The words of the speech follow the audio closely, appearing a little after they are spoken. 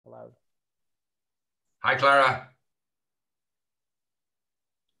Hi, Clara.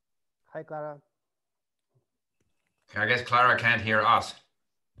 Hi, Clara. I guess Clara can't hear us.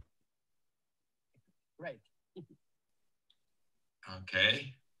 Right.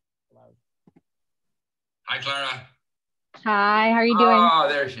 Okay. Hi, Clara. Hi, how are you doing? Oh,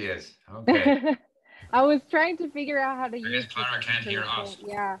 there she is. Okay. I was trying to figure out how to I use guess Clara can't hear us.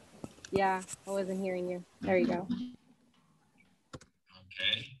 Yeah, I wasn't hearing you. There you go.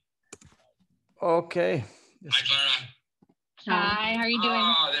 Okay. Okay. Hi, Clara. Hi, how are you doing?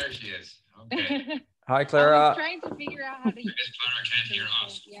 Oh, there she is. Okay. Hi, Clara. I was trying to figure out how to I guess Clara can't hear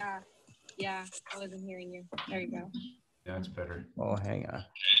us. Yeah, I wasn't hearing you. There you go. Yeah, it's better. Oh, hang on.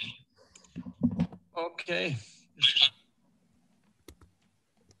 Okay.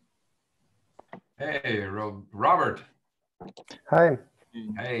 Hey, Robert. Hi.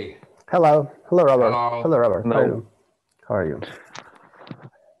 Hey. Hello. Hello, Robert. Hello. Hello, Robert. Hello. How are you?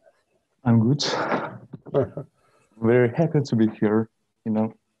 I'm good. Very happy to be here,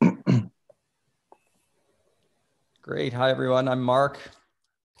 Great. Hi, everyone. I'm Mark.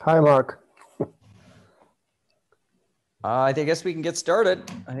 Hi, Mark. I guess we can get started.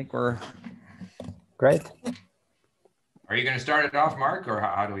 I think we're... Great. Are you going to start it off, Mark, or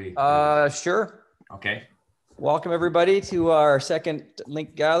how do we? Sure. Okay. Welcome, everybody, to our second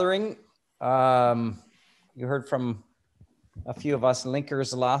Link gathering. You heard from a few of us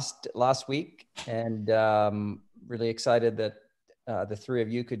linkers last week, and really excited that the three of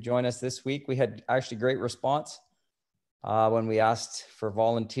you could join us this week. We had actually great response when we asked for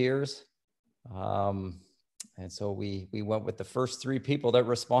volunteers. And so we went with the first three people that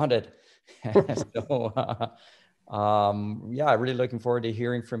responded. So yeah, really looking forward to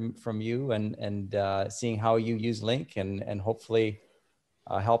hearing from you and seeing how you use Link and hopefully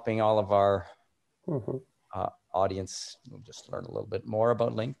helping all of our audience just learn a little bit more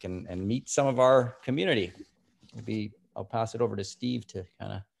about Link and meet some of our community. I'll pass it over to Steve to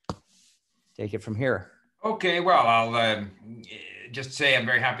kind of take it from here. Okay, well, I'll just say I'm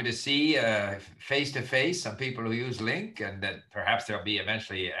very happy to see face-to-face some people who use Link, and that perhaps there'll be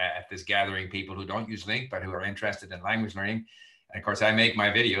eventually at this gathering people who don't use Link but who are interested in language learning. And of course, I make my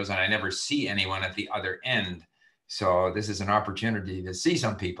videos and I never see anyone at the other end. So this is an opportunity to see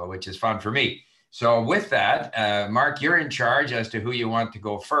some people, which is fun for me. So with that, Mark, you're in charge as to who you want to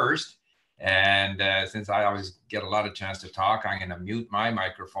go first. And since I always get a lot of chance to talk, I'm going to mute my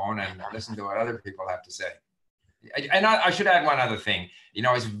microphone and listen to what other people have to say. And I should add one other thing. You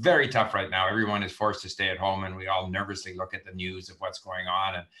know, it's very tough right now. Everyone is forced to stay at home and we all nervously look at the news of what's going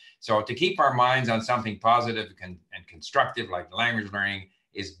on. And so to keep our minds on something positive and constructive like language learning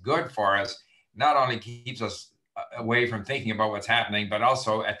is good for us. Not only keeps us away from thinking about what's happening, but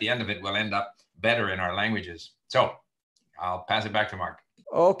also at the end of it, we'll end up better in our languages. So I'll pass it back to Mark.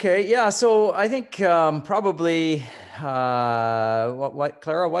 Okay, yeah. So I think probably Clara,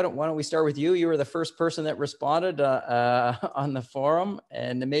 why don't we start with you? You were the first person that responded on the forum,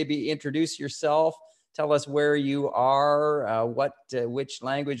 and maybe introduce yourself. Tell us where you are, which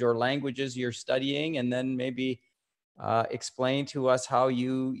language or languages you're studying, and then maybe explain to us how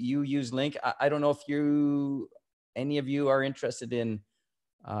you use Link. I don't know if any of you are interested in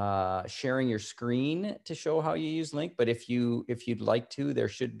sharing your screen to show how you use Link, but if you'd like to, there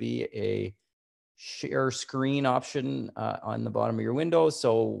should be a share screen option on the bottom of your window.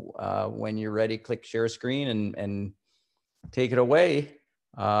 So when you're ready, click share screen and take it away.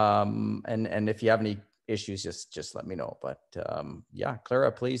 And if you have any issues, just let me know. But yeah,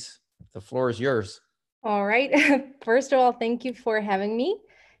 Clara, please, the floor is yours. All right. First of all, thank you for having me.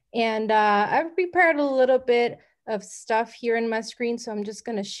 And I've prepared a little bit of stuff here in my screen, so I'm just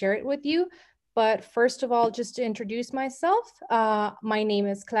going to share it with you. But first of all, just to introduce myself, my name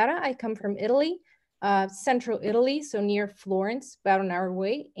is Clara. I come from Italy, central Italy, so near Florence, about an hour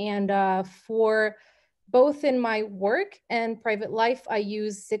away. And for both in my work and private life, I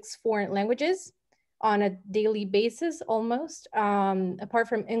use 6 foreign languages on a daily basis almost. Apart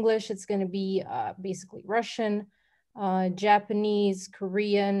from English, it's going to be basically Russian, Japanese,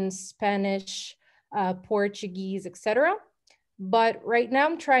 Korean, Spanish, Portuguese, etc. But right now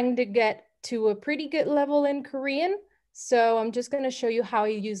I'm trying to get to a pretty good level in Korean. So I'm just going to show you how I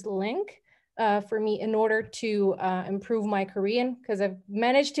use Link for me in order to improve my Korean, because I've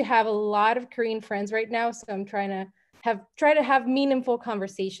managed to have a lot of Korean friends right now. So I'm trying to have meaningful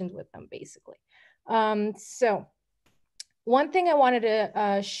conversations with them, basically. So one thing I wanted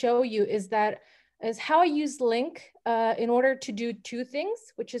to show you is how I use Link in order to do 2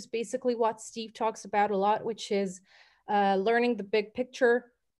 things, which is basically what Steve talks about a lot, which is learning the big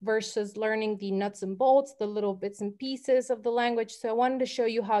picture versus learning the nuts and bolts, the little bits and pieces of the language. So I wanted to show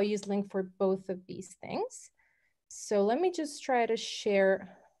you how I use LingQ for both of these things. So let me just try to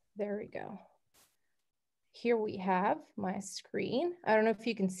share. There we go. Here we have my screen. I don't know if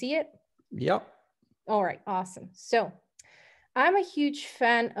you can see it. Yep. All right, awesome. So I'm a huge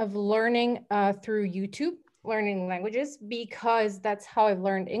fan of learning through YouTube, learning languages, because that's how I've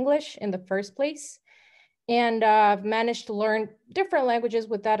learned English in the first place. And I've managed to learn different languages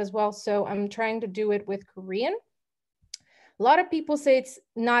with that as well. So I'm trying to do it with Korean. A lot of people say it's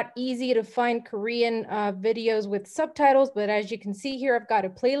not easy to find Korean videos with subtitles, but as you can see here, I've got a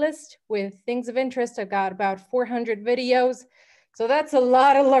playlist with things of interest. I've got about 400 videos. So that's a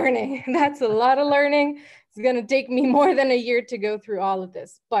lot of learning. That's a lot of learning. It's gonna take me more than a year to go through all of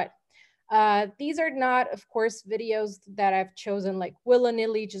this, but these are not, of course, videos that I've chosen like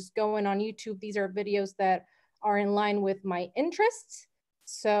willy-nilly just going on YouTube. These are videos that are in line with my interests.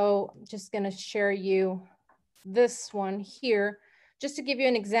 So I'm just gonna share you this one here, just to give you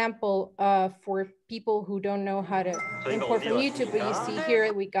an example for people who don't know how to import from YouTube. But you see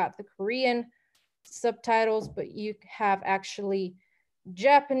here, we got the Korean subtitles, but you have actually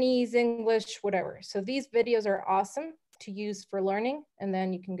Japanese, English, whatever. So these videos are awesome to use for learning. And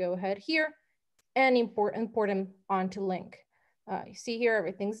then you can go ahead here and import them onto LingQ. You see here,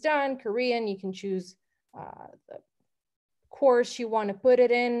 everything's done. Korean, you can choose the course you want to put it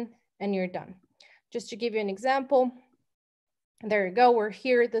in, and you're done. Just to give you an example, there you go, we're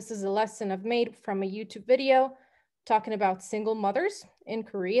here. This is a lesson I've made from a YouTube video talking about single mothers in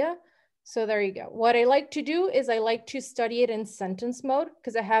Korea. So there you go. What I like to do is I like to study it in sentence mode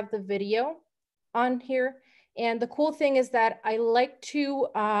because I have the video on here. And the cool thing is that I like to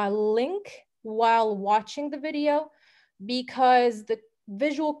link while watching the video because the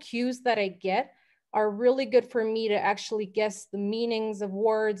visual cues that I get are really good for me to actually guess the meanings of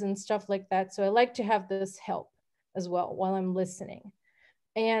words and stuff like that. So I like to have this help as well while I'm listening.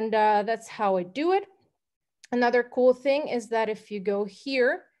 And that's how I do it. Another cool thing is that if you go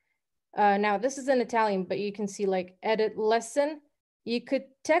here, now this is in Italian, but you can see like edit lesson. You could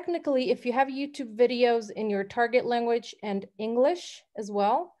technically, if you have YouTube videos in your target language and English as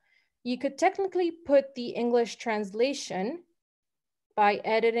well, you could technically put the English translation by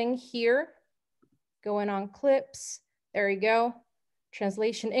editing here, going on clips. There you go.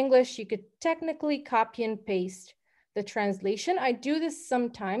 Translation English. You could technically copy and paste the translation. I do this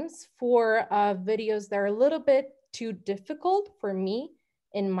sometimes for videos that are a little bit too difficult for me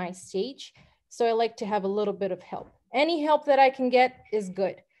in my stage. So I like to have a little bit of help. Any help that I can get is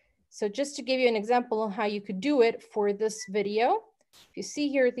good. So just to give you an example on how you could do it for this video, if you see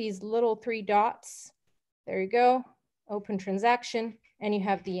here these little 3 dots, there you go, open transaction, and you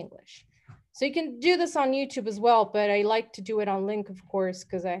have the English. So you can do this on YouTube as well, but I like to do it on LingQ, of course,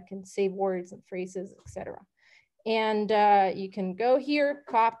 because I can save words and phrases, etc. And you can go here,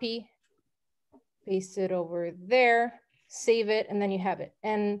 copy, paste it over there, save it, and then you have it.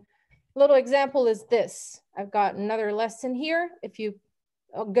 And a little example is this. I've got another lesson here. If you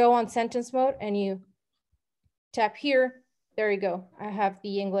go on sentence mode and you tap here, there you go. I have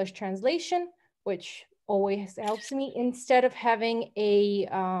the English translation, which always helps me instead of having a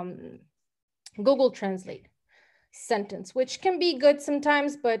Google Translate sentence, which can be good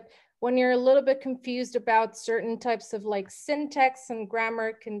sometimes, but when you're a little bit confused about certain types of like syntax and grammar,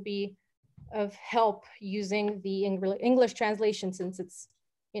 it can be of help using the English translation since it's,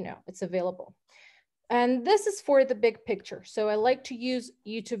 you know, it's available. And this is for the big picture. So I like to use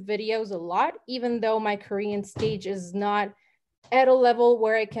YouTube videos a lot, even though my Korean stage is not at a level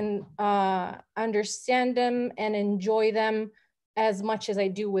where I can understand them and enjoy them as much as I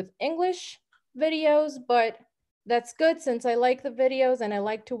do with English videos, but that's good since I like the videos and I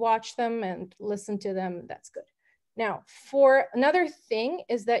like to watch them and listen to them. That's good. Now, for another thing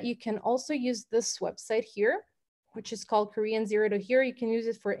is that you can also use this website here, which is called Korean 0 to Here. You can use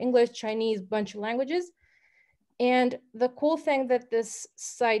it for English, Chinese, bunch of languages. And the cool thing that this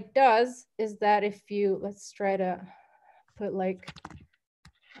site does is that if you, let's try to put like,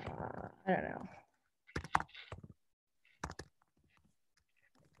 I don't know,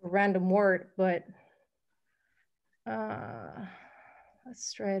 a random word, but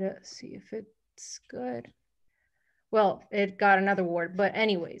let's try to see if it's good. Well, it got another word, but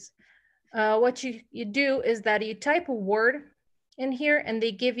anyways, what you do is that you type a word in here and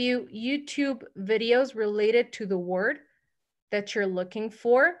they give you YouTube videos related to the word that you're looking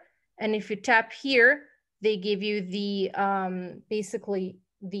for. And if you tap here, they give you the basically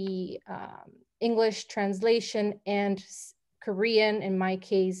the English translation and Korean, in my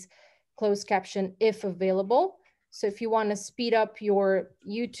case, closed caption if available. So if you want to speed up your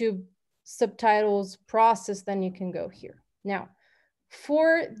YouTube subtitles process, then you can go here. Now,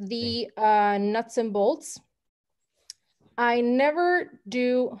 for the nuts and bolts, I never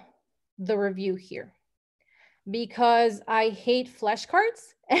do the review here because I hate flashcards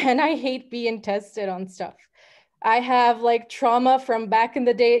and I hate being tested on stuff. I have like trauma from back in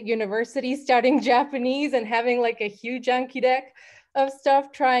the day at university studying Japanese and having like a huge Anki deck of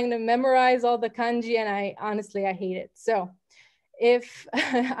stuff trying to memorize all the kanji, and I honestly hate it. So if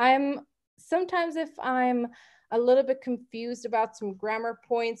sometimes if I'm a little bit confused about some grammar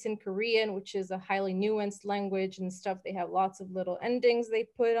points in Korean, which is a highly nuanced language and stuff, they have lots of little endings they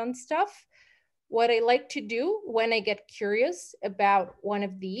put on stuff. What I like to do when I get curious about one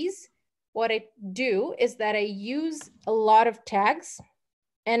of these, what I do is that I use a lot of tags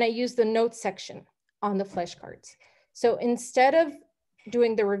and I use the notes section on the flashcards. So instead of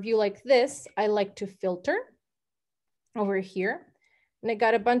doing the review like this, I like to filter over here. And I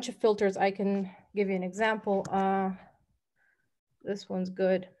got a bunch of filters. I can give you an example. This one's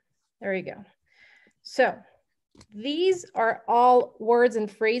good. There you go. So these are all words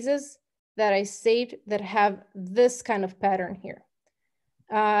and phrases that I saved that have this kind of pattern here.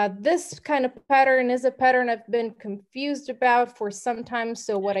 This kind of pattern is a pattern I've been confused about for some time.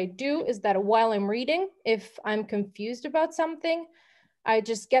 So what I do is that while I'm reading, if I'm confused about something, I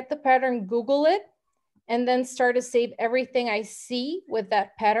just get the pattern, Google it, and then start to save everything I see with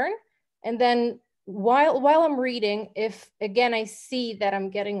that pattern. And then while I'm reading, if again, I see that I'm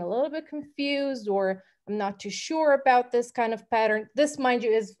getting a little bit confused or I'm not too sure about this kind of pattern, this, mind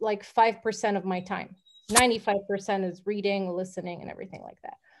you, is like 5% of my time. 95% is reading, listening, and everything like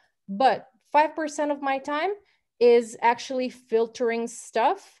that. But 5% of my time is actually filtering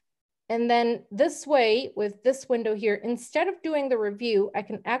stuff. And then this way, with this window here, instead of doing the review, I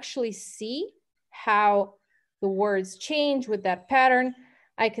can actually see how the words change with that pattern.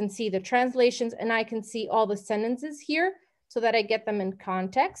 I can see the translations and I can see all the sentences here so that I get them in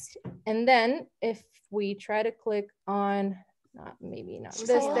context. And then if we try to click on, maybe not this,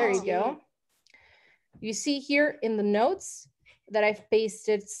 there you go. You see here in the notes that I've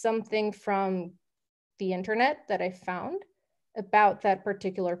pasted something from the internet that I found about that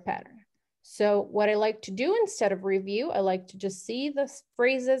particular pattern. So what I like to do instead of review, I like to just see the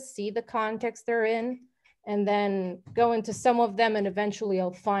phrases, see the context they're in, and then go into some of them, and eventually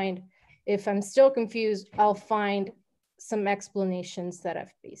I'll find, if I'm still confused, I'll find some explanations that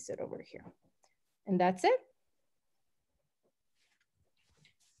I've pasted over here. And that's it.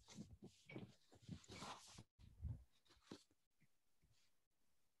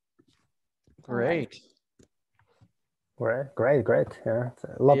 Great. Great. Yeah, it's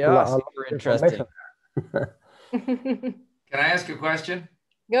a lot, Yeah, lot super interesting. Can I ask you a question?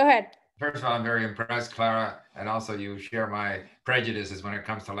 Go ahead. First of all, I'm very impressed, Clara, and also you share my prejudices when it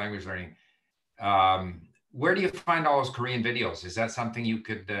comes to language learning. Where do you find all those Korean videos? Is that something you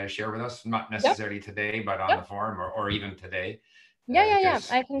could share with us? Not necessarily today, but on the forum or even today. Yeah.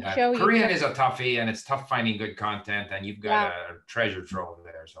 I can show you. Korean is a toughie, and it's tough finding good content, and you've got a treasure trove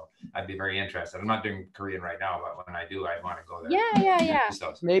there. So I'd be very interested. I'm not doing Korean right now, but when I do, I want to go there. Yeah.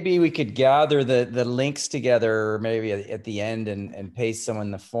 Maybe we could gather the links together, maybe at the end, and paste some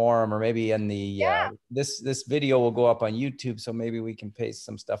in the forum, or maybe in the this video will go up on YouTube, so maybe we can paste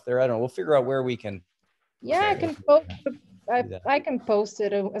some stuff there. I don't know. We'll figure out where we can. Yeah, I can post. I can post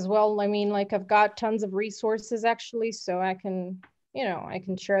it as well. I mean, like I've got tons of resources actually, so I can, I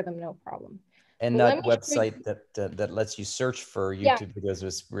can share them, no problem. And that website that lets you search for YouTube videos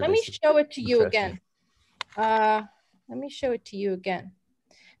was really. Let me show it to you again. Let me show it to you again.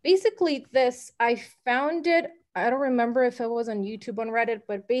 Basically, this, I found it. I don't remember if it was on YouTube, on Reddit,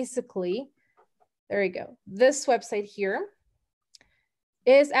 but basically, there you go. This website here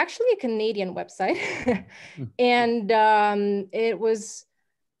is actually a Canadian website. And it was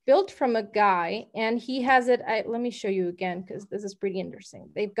built from a guy, and he has it. Let me show you again, because this is pretty interesting.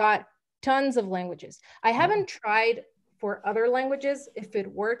 They've got tons of languages. I haven't tried for other languages if it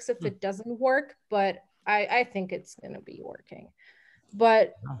works, if it doesn't work, but I think it's going to be working.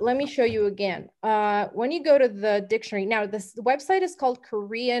 But let me show you again. When you go to the dictionary, now this website is called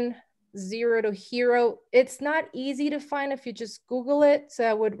Korean 0 to Hero. It's not easy to find if you just Google it. So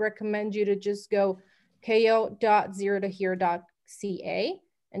I would recommend you to just go ko.0tohero.ca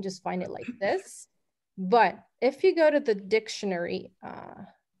and just find it like this. But if you go to the dictionary,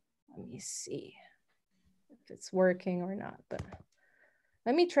 let me see if it's working or not. But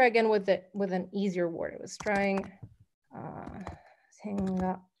let me try again with an easier word. I was trying hang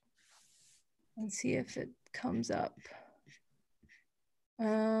up and see if it comes up.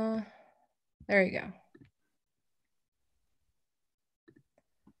 There you go.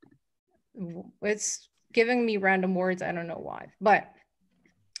 it's giving me random words. I don't know why, but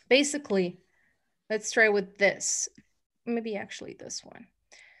basically, let's try with this. Maybe actually this one.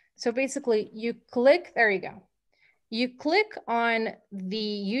 So basically you click, there you go. You click on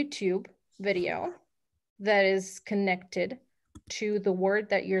the YouTube video that is connected to the word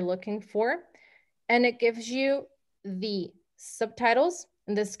that you're looking for, and it gives you the subtitles.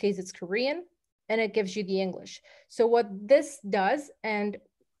 In this case, it's Korean, and it gives you the English. So what this does, and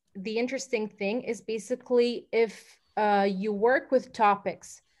the interesting thing is basically if you work with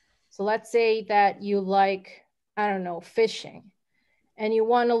topics, so let's say that you like, I don't know, fishing, and you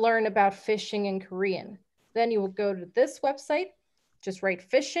want to learn about fishing in Korean, then you will go to this website, just write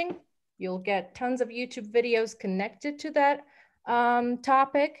fishing. You'll get tons of YouTube videos connected to that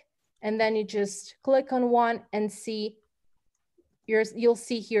topic. And then you just click on one and see, you'll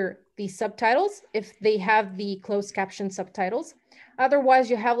see here the subtitles, if they have the closed caption subtitles. Otherwise,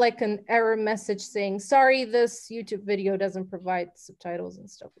 you have like an error message saying, sorry, this YouTube video doesn't provide subtitles and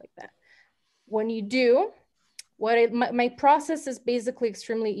stuff like that. When you do, my process is basically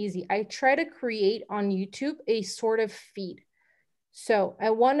extremely easy. I try to create on YouTube a sort of feed. So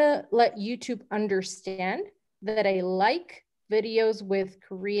I want to let YouTube understand that I like videos with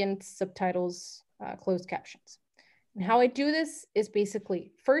Korean subtitles, closed captions. And how I do this is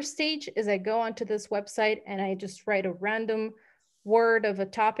basically, first stage is I go onto this website and I just write a random word of a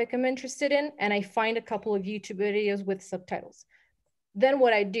topic I'm interested in, and I find a couple of YouTube videos with subtitles. Then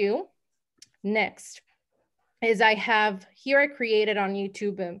what I do next is I have, here I created on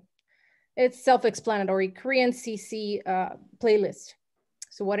YouTube, it's self-explanatory, Korean CC playlist.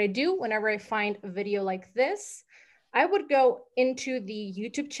 So what I do whenever I find a video like this, I would go into the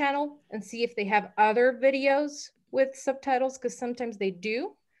YouTube channel and see if they have other videos with subtitles, because sometimes they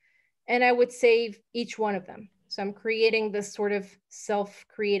do. And I would save each one of them. So I'm creating this sort of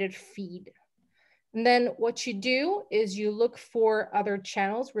self-created feed. And then what you do is you look for other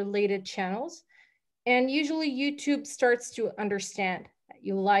channels, related channels. And usually YouTube starts to understand that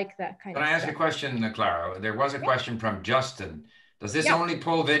you like that kind of stuff. Can I ask a question, Clara? There was a question from Justin. Does this Yeah. only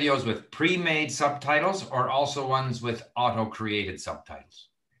pull videos with pre-made subtitles or also ones with auto-created subtitles?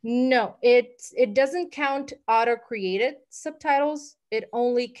 No, it doesn't count auto-created subtitles. It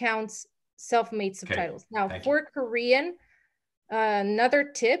only counts self-made subtitles. Now, for Korean, another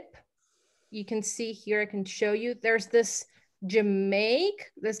tip, you can see here, I can show you, there's this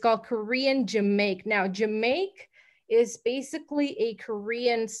Jamaic, that's called Korean Jamaic. Now, Jamaic is basically a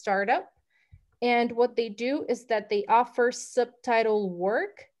Korean startup. And what they do is that they offer subtitle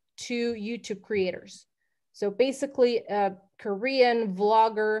work to YouTube creators. So basically a Korean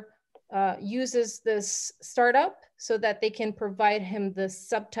vlogger uses this startup so that they can provide him the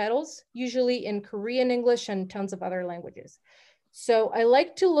subtitles, usually in Korean, English, and tons of other languages. So I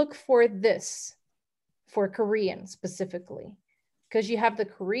like to look for this for Korean specifically, because you have the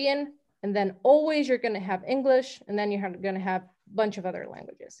Korean and then always you're going to have English, and then you're going to have a bunch of other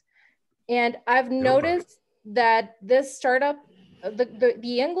languages. And I've noticed that this startup,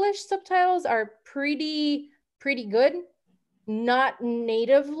 the English subtitles are pretty good. Not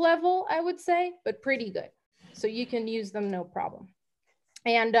native level, I would say, but pretty good. So you can use them, no problem.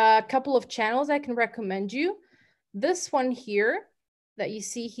 And a couple of channels I can recommend you. This one here that you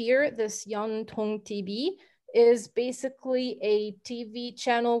see here, this Yeontong TV, is basically a TV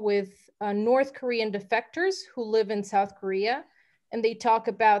channel with North Korean defectors who live in South Korea. And they talk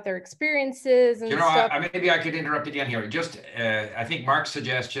about their experiences and stuff. Maybe I could interrupt again here. Just, I think Mark's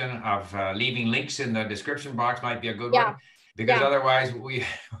suggestion of leaving links in the description box might be a good one, because otherwise we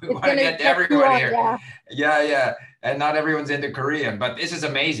want to get to everyone here. Yeah. And not everyone's into Korean, but this is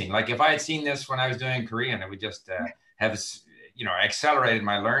amazing. Like if I had seen this when I was doing Korean, it would just have, accelerated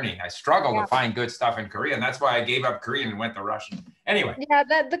my learning. I struggled to find good stuff in Korean. That's why I gave up Korean and went to Russian. Anyway. Yeah,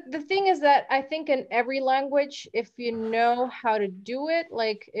 the thing is that I think in every language, if you know how to do it,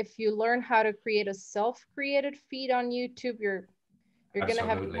 like if you learn how to create a self-created feed on YouTube, you're going to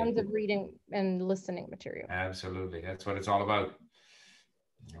have tons of reading and listening material. Absolutely. That's what it's all about.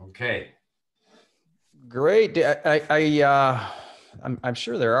 Okay. Great. I'm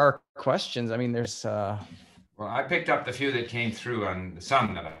sure there are questions. I mean, there's well, I picked up the few that came through on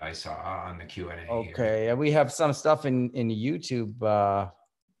some that I saw on the Q&A. Okay, and we have some stuff in YouTube.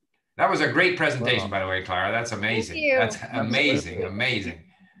 That was a great presentation, by the way, Clara. That's amazing. Thank you. That's amazing, amazing.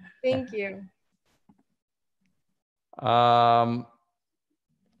 Thank you.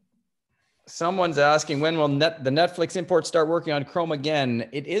 Someone's asking, when will the Netflix import start working on Chrome again?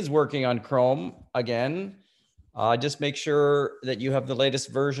 It is working on Chrome again. Just make sure that you have the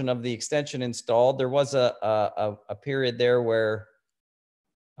latest version of the extension installed. There was a period there where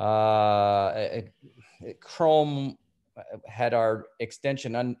Chrome had our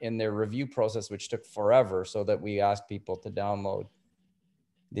extension in their review process, which took forever, so that we asked people to download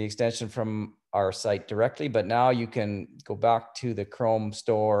the extension from our site directly. But now you can go back to the Chrome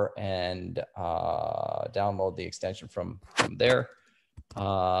store and download the extension from there.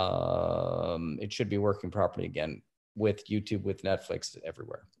 It should be working properly again with YouTube, with Netflix,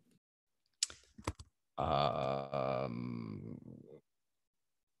 everywhere.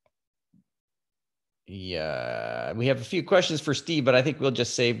 Yeah, we have a few questions for Steve, but I think we'll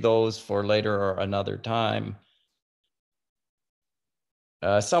just save those for later or another time.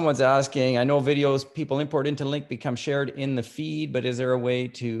 Someone's asking, I know videos people import into LingQ become shared in the feed, but is there a way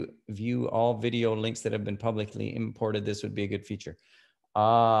to view all video links that have been publicly imported? This would be a good feature.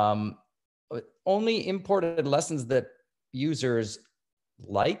 Only imported lessons that users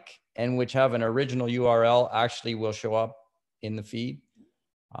like and which have an original URL actually will show up in the feed.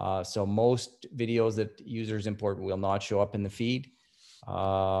 So most videos that users import will not show up in the feed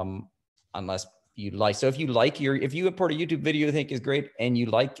unless you like. So if you import a YouTube video you think is great and you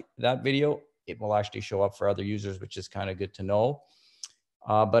like that video, it will actually show up for other users, which is kind of good to know.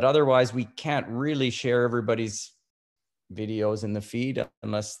 But otherwise, we can't really share everybody's videos in the feed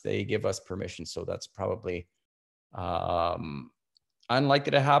unless they give us permission. So that's probably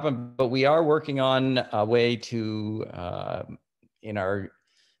unlikely to happen, but we are working on a way to, in our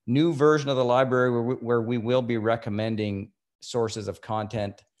new version of the library, where we will be recommending sources of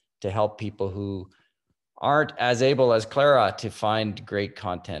content to help people who aren't as able as Clara to find great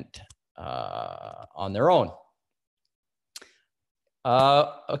content on their own.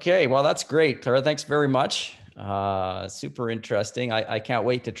 Okay, well, that's great, Clara. Thanks very much. Super interesting. I can't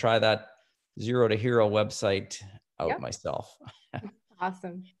wait to try that Zero to Hero website out myself.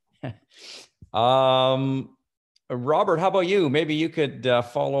 Awesome. Robert, how about you? Maybe you could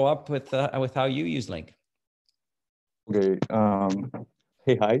follow up with how you use LingQ. Okay.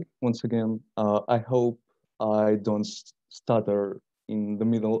 Hey, hi, once again. I hope I don't stutter in the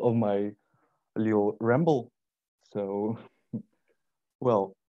middle of my little ramble. So,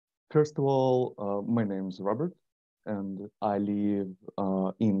 well, first of all, my name is Robert, and I live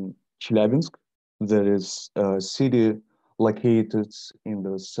in Chelyabinsk. That is a city located in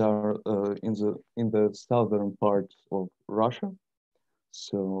the southern part of Russia.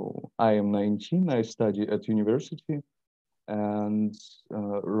 So I am 19. I study at university, and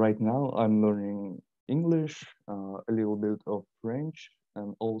right now I'm learning English, a little bit of French,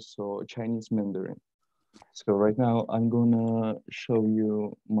 and also Chinese Mandarin. So right now I'm gonna show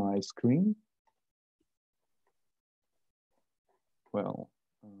you my screen. Well,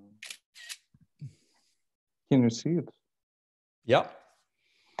 can you see it? Yeah.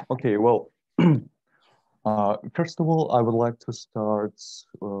 Okay, well, first of all, I would like to start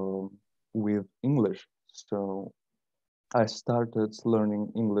with English. So I started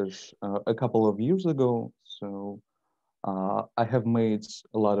learning English a couple of years ago. So I have made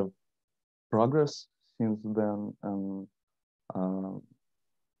a lot of progress since then. And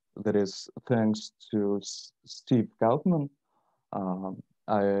that is thanks to Steve Kaufman.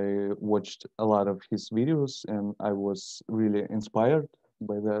 I watched a lot of his videos and I was really inspired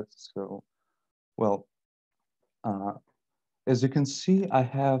by that. So, well, as you can see, I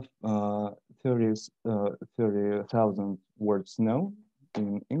have 30,000 words now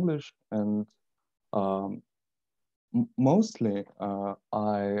in English, and mostly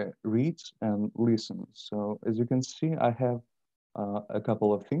I read and listen. So as you can see, I have a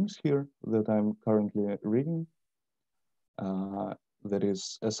couple of things here that I'm currently reading. That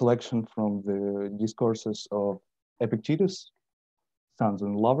is a selection from the discourses of Epictetus, Sons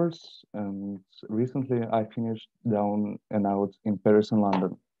and Lovers, and recently I finished Down and Out in Paris and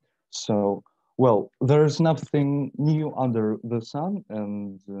London. So, well, there's nothing new under the sun,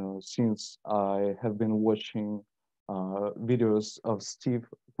 and since I have been watching videos of Steve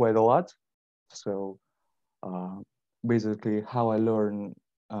quite a lot, so basically how I learn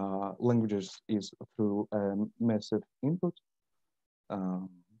languages is through a massive input.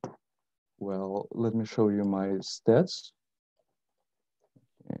 Well, let me show you my stats.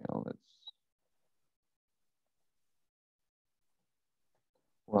 Okay,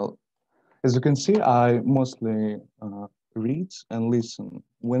 well, as you can see, I mostly read and listen.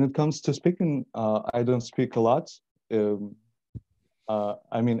 When it comes to speaking, I don't speak a lot.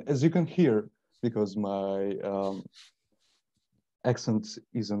 I mean, as you can hear, because my accent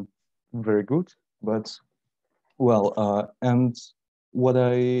isn't very good, but well, and what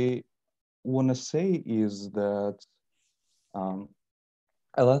I want to say is that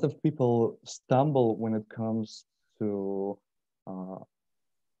a lot of people stumble when it comes to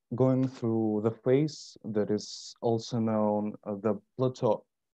going through the phase that is also known as the plateau.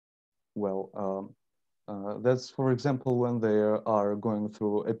 Well, that's, for example, when they are going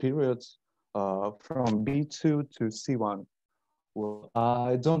through a period from B2 to C1. Well,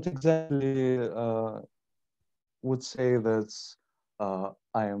 I don't exactly would say that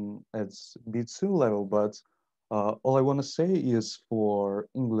I am at B2 level, but all I want to say is for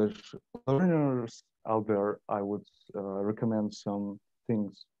English learners out there, I would recommend some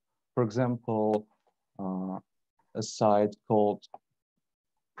things. For example, a site called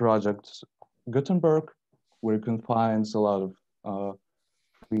Project Gutenberg, where you can find a lot of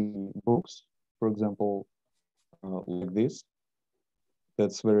free books, for example, like this.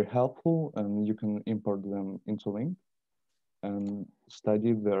 That's very helpful, and you can import them into LingQ and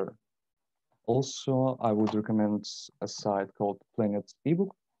study there. Also, I would recommend a site called Planet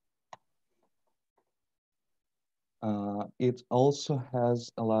ebook. It also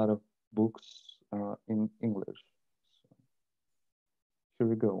has a lot of books in English. So here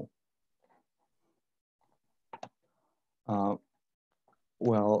we go.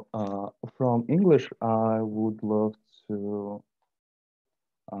 From English, I would love to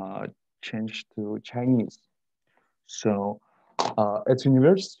change to Chinese. So at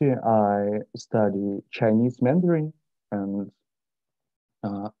university, I study Chinese Mandarin, and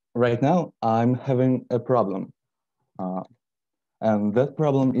right now I'm having a problem. And that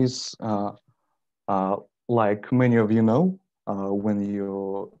problem is, like many of you know, when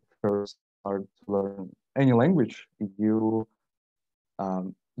you first start to learn any language, you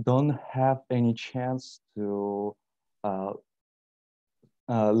don't have any chance to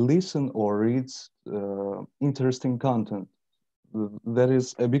listen or read interesting content. That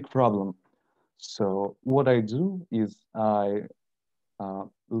is a big problem. So what I do is I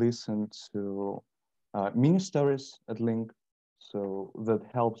listen to mini stories at LingQ. So that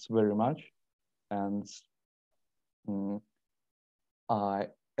helps very much. And I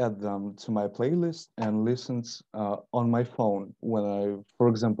add them to my playlist and listen on my phone when I, for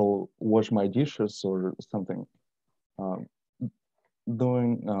example, wash my dishes or something,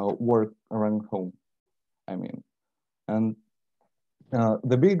 doing work around home, I mean. And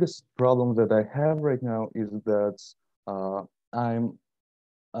the biggest problem that I have right now is that I'm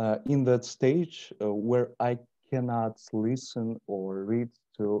in that stage where I cannot listen or read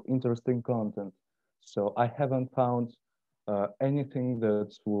to interesting content. So I haven't found anything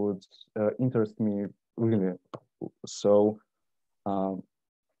that would interest me really. So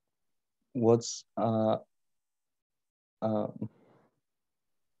what's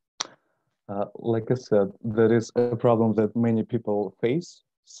like I said, that is a problem that many people face.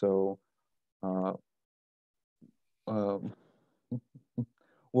 So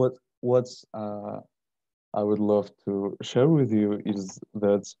what's I would love to share with you is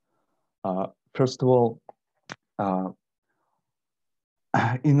that first of all,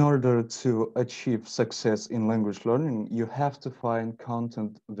 in order to achieve success in language learning, you have to find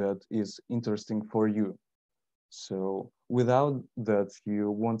content that is interesting for you. So without that,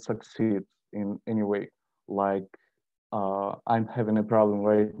 you won't succeed in any way. Like I'm having a problem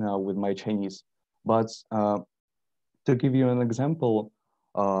right now with my Chinese. But to give you an example,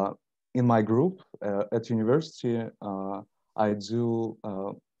 in my group at university, I do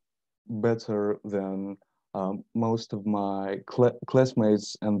better than most of my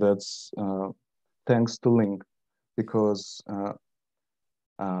classmates, and that's thanks to LingQ, because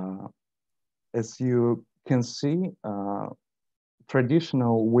as you can see,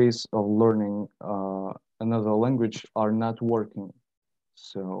 traditional ways of learning another language are not working.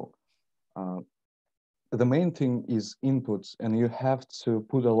 So the main thing is inputs, and you have to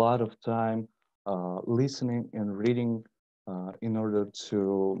put a lot of time listening and reading in order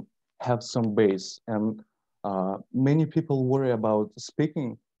to have some base. And many people worry about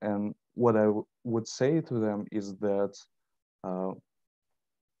speaking, and what I would say to them is that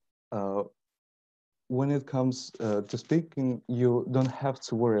when it comes to speaking, you don't have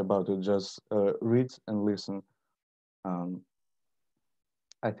to worry about it, just read and listen.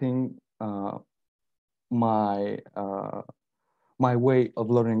 I think my my way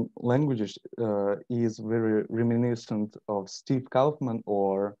of learning languages is very reminiscent of Steve Kaufman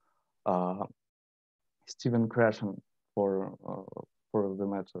or Stephen Krashen for the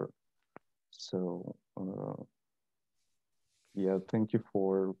matter. So yeah, thank you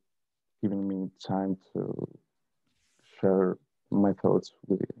for giving me time to share my thoughts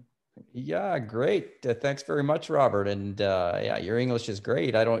with you. Yeah, great. Thanks very much, Robert. And yeah, your English is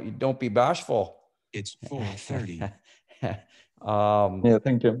great. Don't be bashful. It's 4:30. Yeah,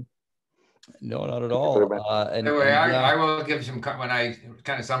 thank you. No, not at Thank you all. very much. Anyway, yeah. I will give some, when I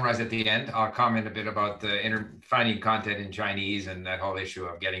kind of summarize at the end, I'll comment a bit about the finding content in Chinese and that whole issue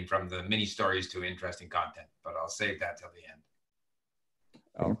of getting from the mini stories to interesting content, but I'll save that till the end.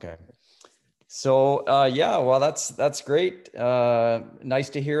 Okay. So yeah, well, that's great. Nice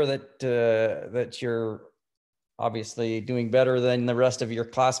to hear that that you're obviously doing better than the rest of your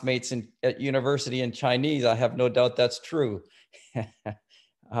classmates at university in Chinese. I have no doubt that's true.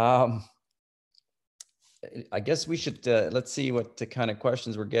 I guess we should let's see what the kind of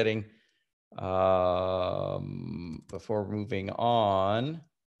questions we're getting before moving on.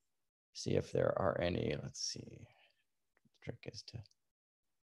 See if there are any. Let's see. The trick is to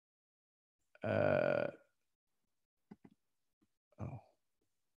oh.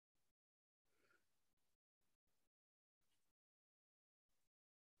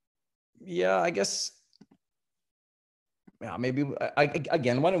 Yeah, I guess. Yeah, maybe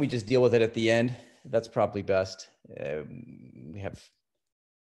again. Why don't we just deal with it at the end? That's probably best. We have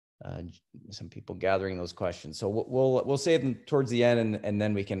some people gathering those questions, so we'll save them towards the end, and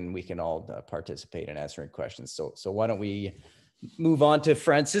then we can all participate in answering questions. So why don't we move on to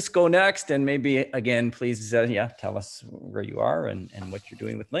Francisco next, and maybe again, please, yeah, tell us where you are and what you're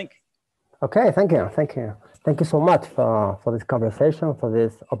doing with LingQ. Okay, thank you so much for this conversation, for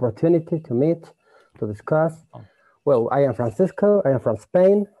this opportunity to meet, to discuss. Well, I am Francisco. I am from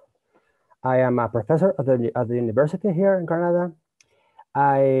Spain. I am a professor at the university here in Granada.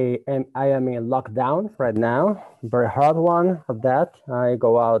 I am in lockdown right now, very hard one of that. I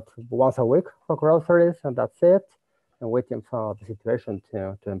go out once a week for groceries, and that's it. I'm waiting for the situation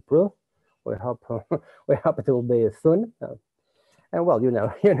to improve. We hope it will be soon. And well, you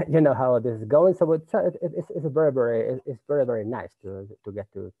know how this is going. So it's very nice to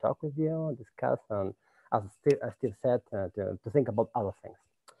get to talk with you and discuss, and as Steve said, to think about other things.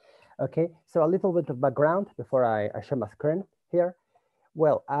 Okay, so a little bit of background before I share my screen here.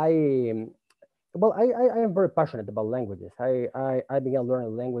 Well, I am very passionate about languages. I began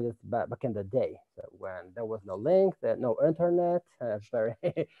learning languages back in the day, so when there was no link, no internet, very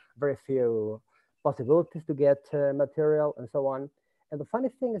very few possibilities to get material and so on. And the funny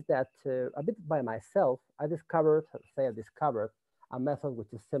thing is that a bit by myself, I discovered a method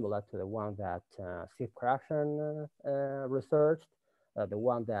which is similar to the one that Steve Krashen researched, the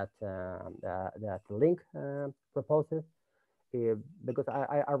one that LingQ proposes. Because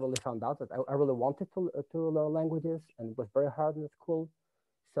I really found out that I really wanted to learn languages, and it was very hard in school.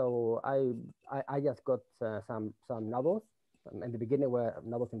 So I just got some novels. In the beginning were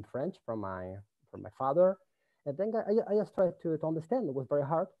novels in French from my father, and then I just tried to understand. It was very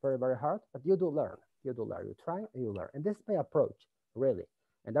hard, very hard. But you do learn. You try and you learn. And this is my approach, really.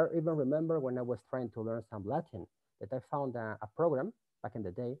 And I even remember when I was trying to learn some Latin, that I found a program back in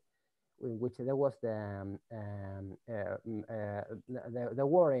the day, in which there was the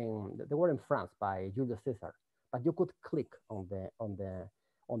war in France by Julius Caesar, but you could click on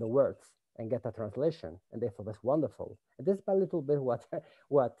the words and get a translation, and they thought that's wonderful. And this is a little bit what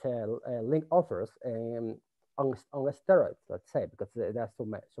LingQ offers on steroids, let's say, because there's so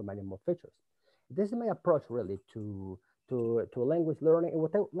many more features. This is my approach really to language learning, and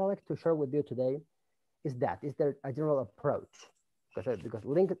what I would like to share with you today is there a general approach. Because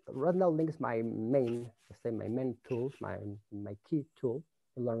LingQ right now, LingQ is my main tool, my key tool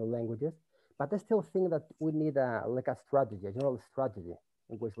in learning languages. But I still think that we need a strategy, a general strategy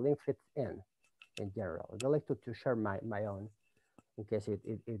in which LingQ fits in general. I'd like to share my own in case it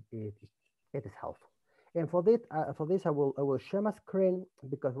is helpful. And for this I will share my screen,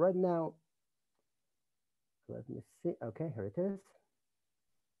 because right now, let me see. Okay, here it is.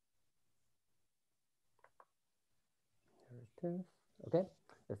 Here it is. Okay,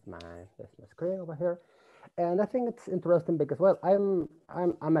 that's my screen over here, and I think it's interesting because, well,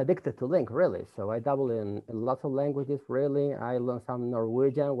 I'm addicted to LingQ, really. So I dabble in lots of languages, really. I learned some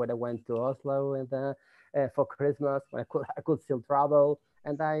Norwegian when I went to Oslo and for Christmas, when I could still travel,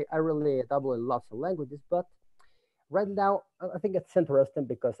 and I really dabble in lots of languages. But right now, I think it's interesting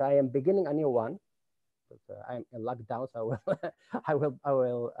because I am beginning a new one. I'm in lockdown, so I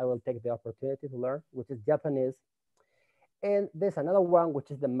will take the opportunity to learn, which is Japanese. And there's another one which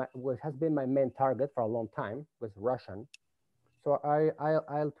has been my main target for a long time, was Russian. So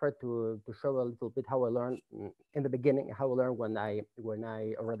I'll try to show a little bit how I learned in the beginning, how I learned when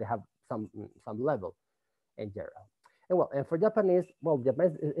I already have some level in general. And well, and for Japanese, well,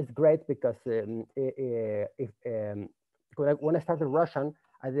 Japanese is great because when I started Russian,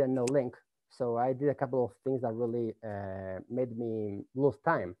 I didn't know LingQ, so I did a couple of things that really made me lose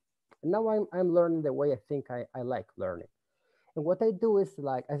time. And now I'm learning the way I think I like learning. And what I do is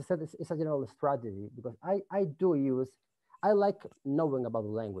like, as I said, it's a general strategy because I like knowing about the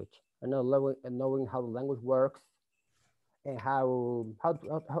language. I know knowing how the language works and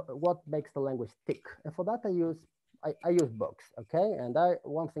what makes the language tick. And for that, I use books, okay? And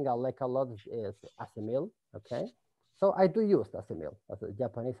one thing I like a lot is asimil, okay? So I do use asimil, as a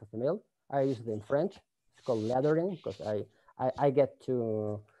Japanese asimil. I use it in French. It's called lettering because I get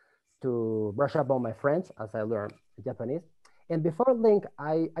to brush up on my French as I learn Japanese. And before Link,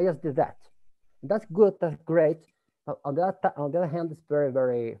 I just did that. That's good, that's great. But on the other hand, it's very,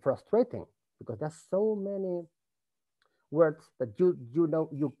 very frustrating because there's so many words that you know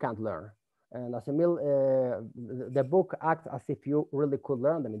you can't learn. And as Emil, the book acts as if you really could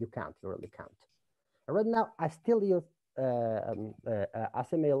learn them, and you really can't. And right now, I still use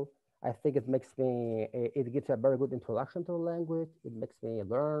Asimil. I think it gives a very good introduction to the language. It makes me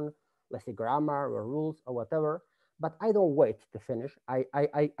learn, let's say, grammar or rules or whatever. But I don't wait to finish. I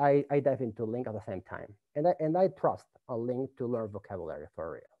dive into Link at the same time, and I trust a Link to learn vocabulary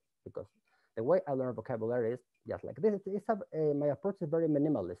for real because the way I learn vocabulary is just like this. My approach is very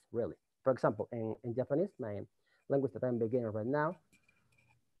minimalist, really. For example, in Japanese, my language that I'm beginning right now,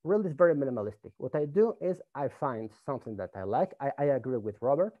 really is very minimalistic. What I do is I find something that I like. I agree with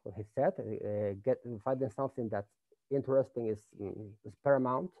Robert, what he said. Finding something that's interesting is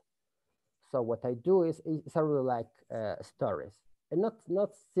paramount. So what I do is I really like stories. And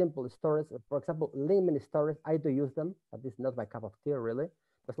not simple stories. For example, limit stories, I do use them, but it's not my cup of tea, really.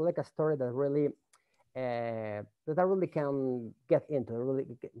 But I like a story that really that I really can get into, really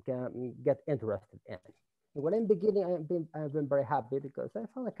can get interested in. And when I'm beginning, I've been very happy because I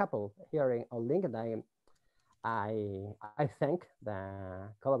found a couple here on LinkedIn. I thank the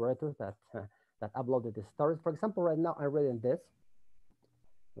collaborators that uploaded the stories. For example, right now I'm reading this.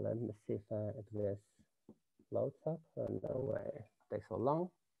 Let me see if this loads up. Oh, no way, it takes so long.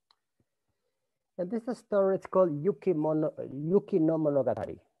 And this is a story. It's called Yuki no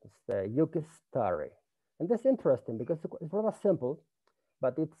Monogatari. It's the Yuki story. And that's interesting because it's rather simple,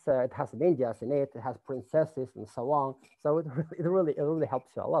 but it has ninjas in it. It has princesses and so on. So it really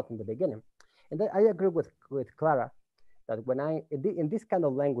helps you a lot in the beginning. And I agree with Clara that when in this kind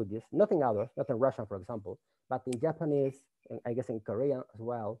of languages, nothing others, not in Russian, for example, but in Japanese, and I guess in Korean as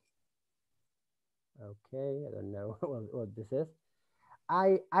well. Okay, I don't know what this is.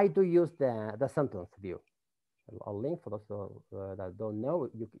 I do use the sentence view. I'll link for those that don't know.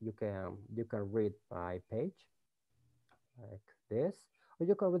 You can read by page like this, or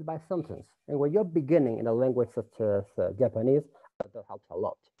you can read by sentence. And when you're beginning in a language such as Japanese, that helps a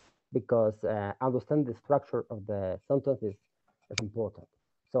lot because understanding the structure of the sentence is important.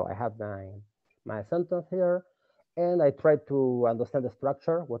 So I have my sentence here, and I try to understand the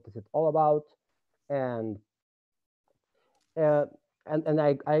structure. What is it all about? And uh,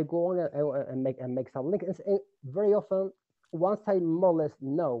 I go on and make some links. And very often, once I more or less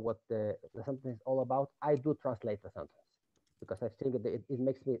know what the sentence is all about, I do translate the sentence because I think it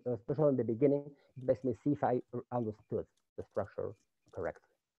makes me, especially in the beginning, it makes me see if I understood the structure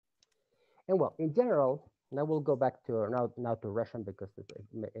correctly. And well, in general, now we'll go back to now to Russian because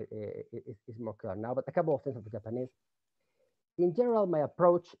it's more clear now. But a couple of things of Japanese. In general, my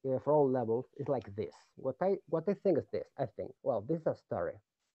approach for all levels is like this. What I think is this. I think, well, this is a story,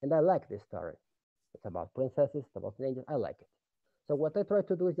 and I like this story. It's about princesses, it's about ninjas. I like it. So what I try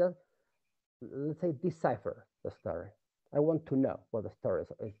to do is just, let's say, decipher the story. I want to know what the story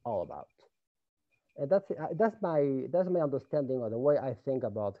is all about. And that's my understanding of the way I think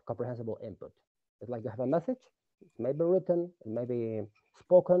about comprehensible input. It's like you have a message, it's maybe written, it may be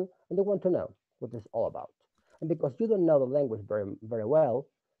spoken, and you want to know what it's all about. And because you don't know the language very well,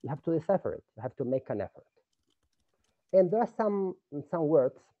 you have to decipher it. You have to make an effort. And there are some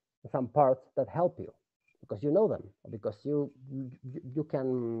words, some parts that help you because you know them, because you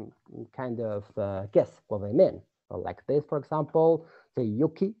can kind of guess what they mean. So like this, for example, say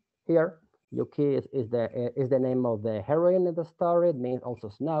Yuki here. Yuki is the name of the heroine in the story. It means also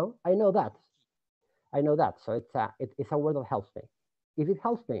snow. I know that. So it's a word that helps me. If it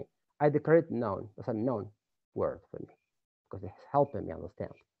helps me, I declare it known as a known word for me because it's helping me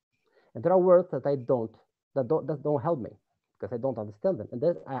understand. And there are words that that don't help me because I don't understand them, and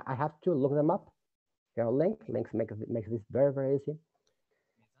then I have to look them up. Here are links makes this very easy.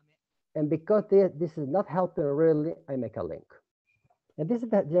 And because this is not helping really, I make a link. And this is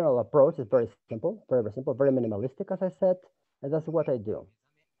the general approach. It's very simple, very simple, very minimalistic, as I said. And that's what I do.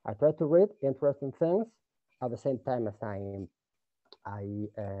 I try to read interesting things at the same time as I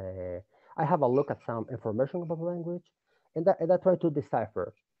have a look at some information about the language, and I try to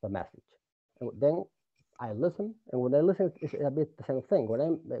decipher the message. And then I listen, and when I listen, it's a bit the same thing. When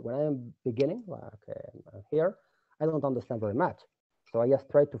I'm beginning, like here, I don't understand very much, so I just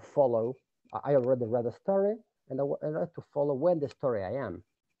try to follow. I already read a story, and I like to follow when the story I am.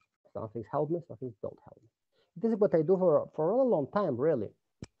 Some things help me, some things don't help me. This is what I do for a long time, really.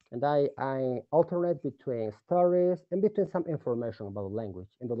 And I alternate between stories and between some information about the language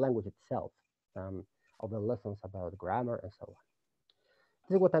and the language itself, of the lessons about grammar and so on.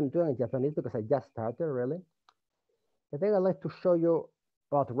 This is what I'm doing in Japanese because I just started, really. I think I'd like to show you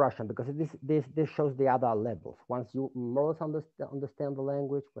about Russian because this shows the other levels. Once you more or less understand the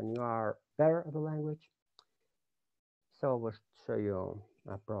language, when you are better at the language. So we'll show you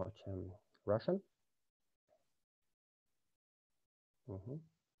approach Russian.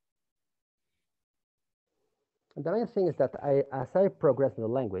 And the main thing is that as I progress in the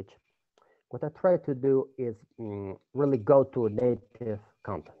language, what I try to do is really go to native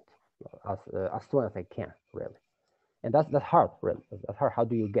content as soon as I can, really. And that's hard, really. That's hard. How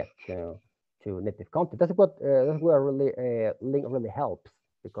do you get to native content? That's where really LingQ really helps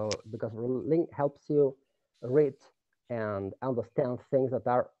because LingQ helps you read and understand things that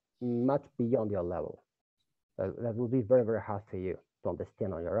are much beyond your level. That will be very, very hard for you to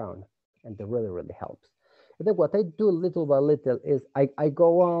understand on your own, and it really helps. And then what I do little by little is I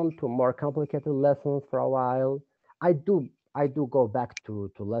go on to more complicated lessons for a while. I do go back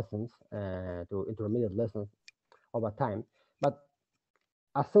to lessons, to intermediate lessons over time, but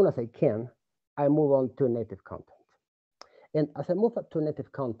as soon as I can, I move on to native content. And as I move up to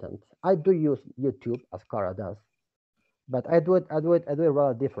native content, I do use YouTube as Clara does, but I do it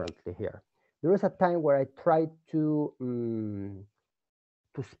rather differently here. There is a time where I try to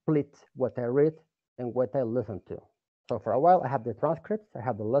split what I read and what I listen to. So for a while, I have the transcripts, I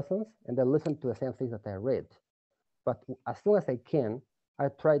have the lessons, and I listen to the same things that I read. But as soon as I can, I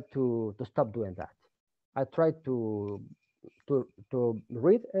try to stop doing that. I try to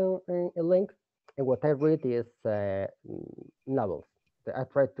read a link, and what I read is novels. I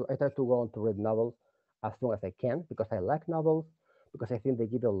try to go on to read novels as soon as I can because I like novels, because I think they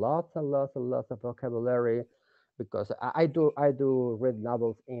give you lots and lots and lots of vocabulary. Because I do read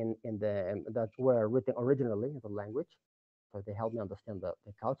novels that were written originally in the language, so they help me understand the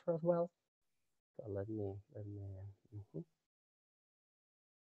culture as well. So let me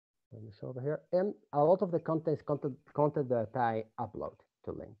show over here. And a lot of the content is content that I upload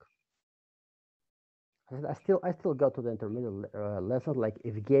to LingQ. I still go to the intermediate lessons like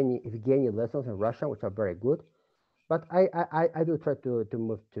Evgeny lessons in Russian, which are very good. But I do try to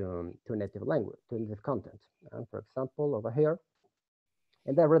move to native language, to native content. And for example, over here,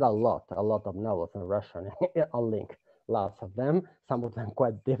 and I read a lot of novels in Russian on LingQ, lots of them. Some of them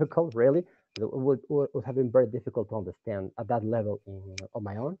quite difficult, really. It would have been very difficult to understand at that level on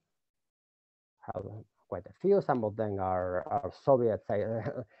my own. Have quite a few. Some of them are Soviet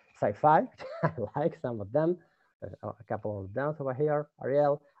sci-fi. I like some of them. A couple of them over here.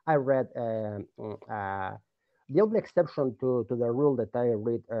 Ariel. I read the only exception to the rule that I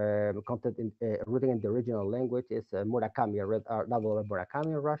read content reading in the original language is Murakami. I read a novel of Murakami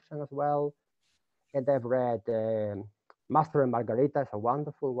in Russian as well, and I've read Master and Margarita. It's a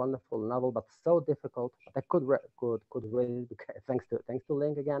wonderful, wonderful novel, but so difficult. But I could read it because, thanks to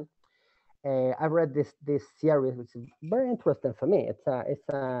LingQ again. I've read this series, which is very interesting for me. It's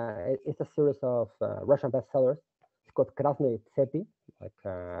a series of Russian bestsellers. It's called Krasny Tsepi, like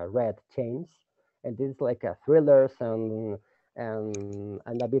Red Chains, and this is like thrillers and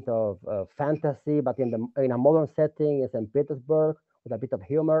a bit of fantasy, but in a modern setting. It's in Petersburg with a bit of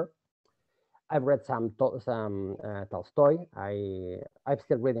humor. I've read some Tolstoy. I'm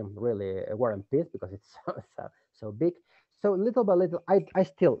still reading really War and Peace because it's so big. So little by little, I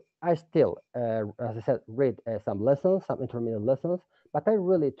still, as I said, read some lessons, some intermediate lessons, but I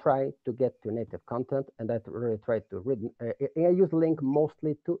really try to get to native content, and I really try to read. I use LingQ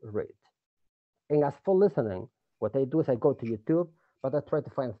mostly to read. And as for listening, what I do is I go to YouTube, but I try to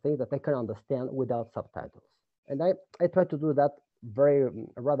find things that I can understand without subtitles. And I try to do that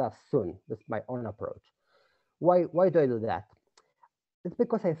rather soon. That's my own approach. Why do I do that? It's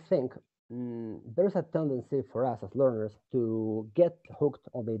because I think there's a tendency for us as learners to get hooked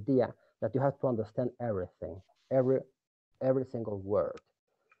on the idea that you have to understand everything, every single word.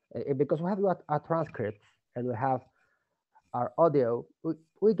 Because we have our transcripts and we have our audio,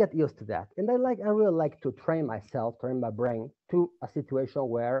 we get used to that. And I really like to train myself, train my brain to a situation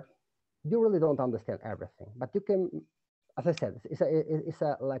where you really don't understand everything, but you can, as I said, it's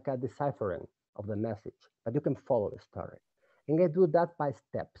like a deciphering of the message, but you can follow the story. And I do that by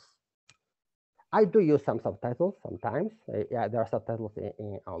steps. I do use some subtitles sometimes. Yeah, there are subtitles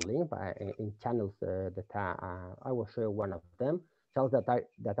on Link, but in channels that I will show you one of them. Channels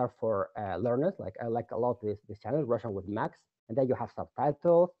that are for learners. Like I like a lot this channel, Russian with Max, and then you have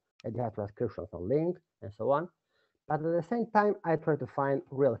subtitles and you have transcriptions on Link and so on. But at the same time, I try to find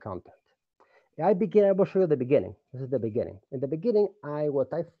real content. I will show you the beginning. This is the beginning. In the beginning,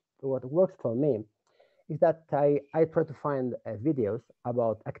 what works for me is that I try to find videos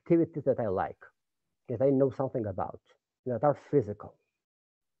about activities that I like, that I know something about, that are physical.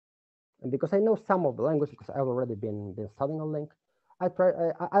 And because I know some of the language, because I've already been studying a link,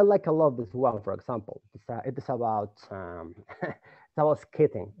 I like a lot this one, for example. It is about it's about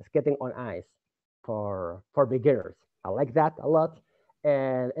skating on ice for beginners. I like that a lot,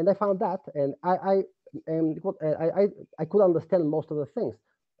 and I found that, and I could understand most of the things.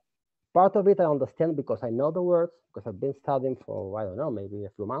 Part of it I understand because I know the words, because I've been studying for, I don't know, maybe a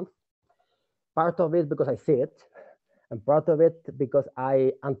few months. Part of it because I see it, and part of it because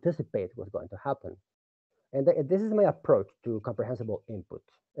I anticipate what's going to happen. And this is my approach to comprehensible input.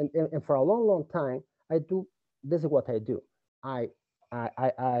 And for a long time, this is what I do. I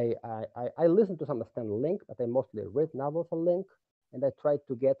listen to some extent Link, but I mostly read novels on Link, and I try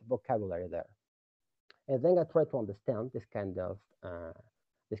to get vocabulary there. And then I try to understand this kind of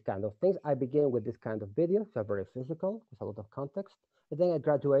things. I begin with this kind of videos, so very physical, with a lot of context. And then I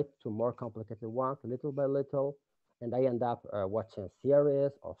graduate to more complicated ones, little by little, and I end up watching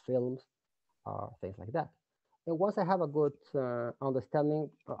series or films or things like that. And once I have a good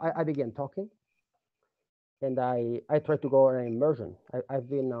understanding, I begin talking, and I try to go on an immersion. I've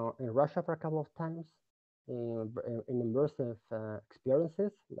been in Russia for a couple of times in immersive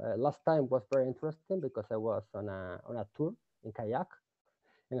experiences. Last time was very interesting because I was on a tour in kayak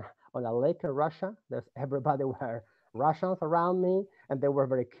and on a lake in Russia. There's everybody were Russians around me, and they were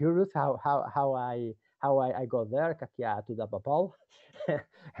very curious how I got there, как я туда попал,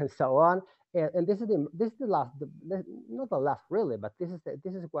 and so on. And this is the last, not the last really, but this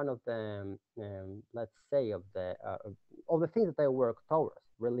is one of the let's say of the things that I work towards,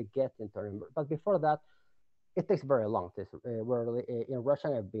 really get into. But before that, it takes very long. Really, in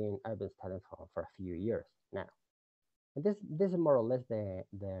Russian, I've been studying for a few years now. And this is more or less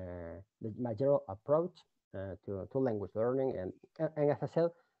my general approach to language learning. And as I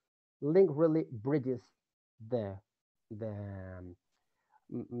said, Link really bridges the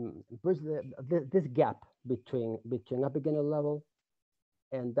this gap between a beginner level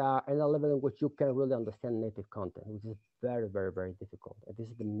and a level in which you can really understand native content, which is very, very, very difficult.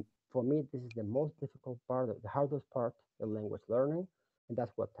 And for me, this is the most difficult part, the hardest part of language learning, and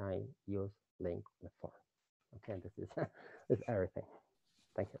that's what I use Link for. Okay, this is everything.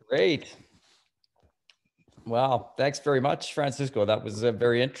 Thank you. Great. Wow, thanks very much, Francisco. That was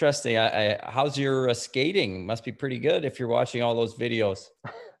very interesting. How's your skating? Must be pretty good if you're watching all those videos.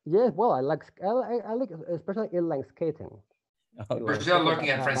 Yeah, well, I like especially inline skating. Okay. We're still looking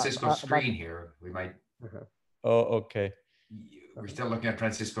at Francisco's screen here. We might. Oh, okay. We're still looking at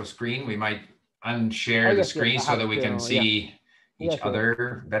Francisco's screen. We might unshare the screen so that we can see each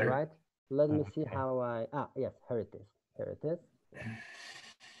other better. Right. Let me see how I. Yes, here it is. Here it is.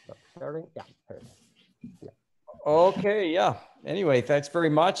 Stop sharing. Yeah, here it is. Yeah. Okay, yeah. Anyway, thanks very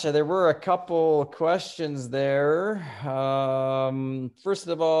much. There were a couple questions there. First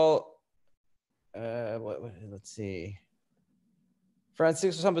of all, let's see.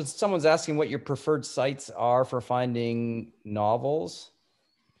 Francisco, someone's asking what your preferred sites are for finding novels.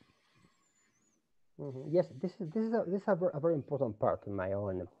 Yes, this is a very important part in my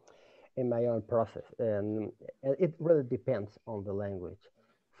own process, and it really depends on the language.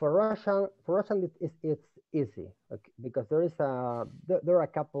 For Russian, it's easy, okay, because there are a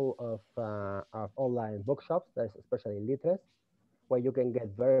couple of online bookshops, especially Litres, where you can get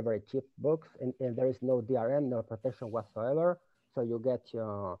very, very cheap books, and there is no DRM, no protection whatsoever. So you get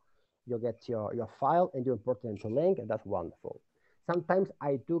your file and you import it into Link, and that's wonderful. Sometimes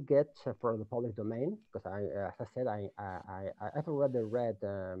I do get for the public domain because as I said, I've already read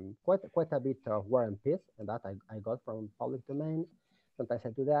quite a bit of War and Peace, and that I got from public domain. Sometimes I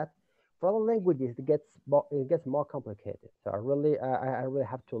do that. For other languages, it gets more complicated. So I really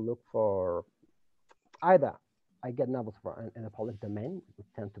have to look for either I get novels in the public domain, which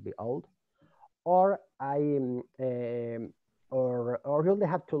tend to be old, or or really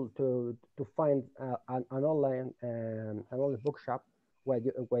have to find an online bookshop where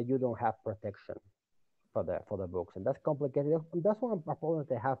you don't have protection for the books, and that's complicated. And that's one problem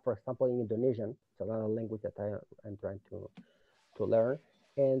they have, for example, in Indonesian. It's another language that I'm trying to learn,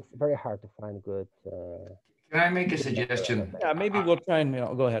 and it's very hard to find good. Can I make a suggestion? Yeah, maybe we'll try and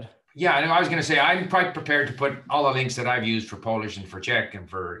go ahead. Yeah, I was going to say, I'm quite prepared to put all the links that I've used for Polish and for Czech and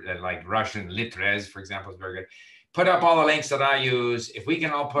for like Russian, Litres, for example, is very good. Put up all the links that I use. If we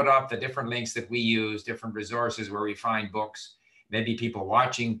can all put up the different links that we use, different resources where we find books, maybe people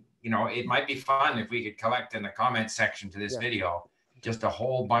watching, it might be fun if we could collect in the comment section to this video, just a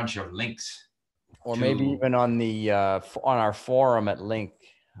whole bunch of links. Or maybe even on our forum at LingQ.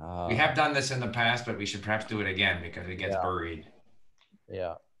 We have done this in the past, but we should perhaps do it again because it gets buried.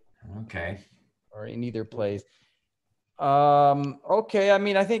 Yeah. Okay. Or in either place. Okay. I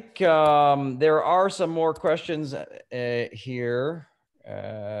mean, I think there are some more questions here.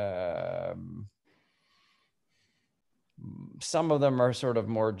 Some of them are sort of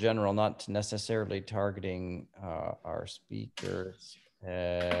more general, not necessarily targeting our speakers.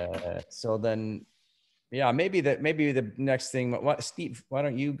 So then, yeah, maybe the next thing. Steve? Why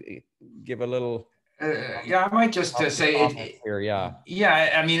don't you give a little? Yeah, I might just say here. Yeah.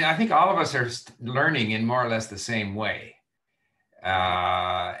 Yeah, I mean, I think all of us are learning in more or less the same way.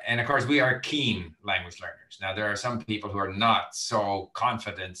 And of course, we are keen language learners. Now, there are some people who are not so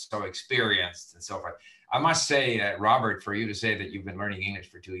confident, so experienced, and so forth. I must say, Robert, for you to say that you've been learning English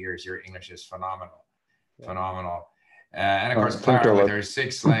for 2 years, your English is phenomenal, phenomenal. And of course, Clara with her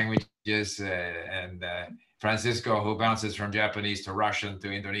 6 languages, and Francisco, who bounces from Japanese to Russian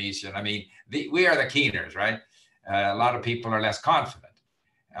to Indonesian. I mean, we are the keeners, right? A lot of people are less confident.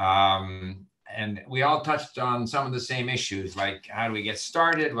 And we all touched on some of the same issues, like how do we get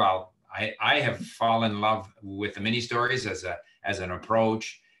started? Well, I have fallen in love with the mini stories as an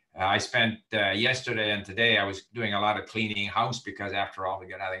approach. I spent yesterday and today, I was doing a lot of cleaning house because after all, we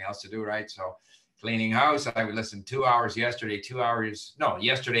got nothing else to do, right? So cleaning house, I would listen 2 hours yesterday,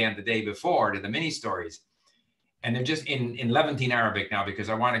 yesterday and the day before to the mini stories. And they're just in Levantine Arabic now because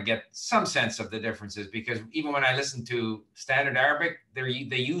I want to get some sense of the differences, because even when I listen to standard Arabic,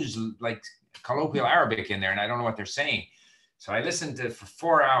 they use like colloquial Arabic in there and I don't know what they're saying. So I listened to for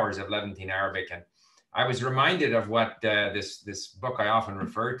 4 hours of Levantine Arabic, and I was reminded of what this book I often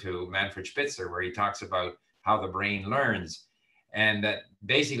refer to, Manfred Spitzer, where he talks about how the brain learns. And that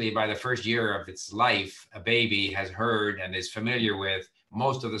basically by the first year of its life, a baby has heard and is familiar with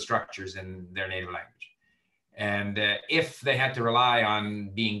most of the structures in their native language. And if they had to rely on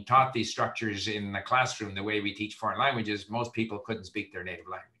being taught these structures in the classroom, the way we teach foreign languages, most people couldn't speak their native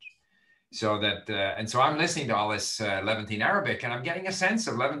language. So that, and so I'm listening to all this Levantine Arabic, and I'm getting a sense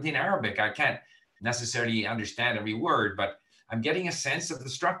of Levantine Arabic. I can't necessarily understand every word, but I'm getting a sense of the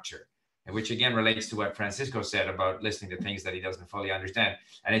structure, which again relates to what Francisco said about listening to things that he doesn't fully understand.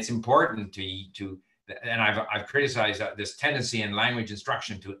 And it's important and I've criticized this tendency in language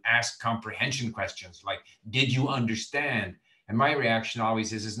instruction to ask comprehension questions like, did you understand? And my reaction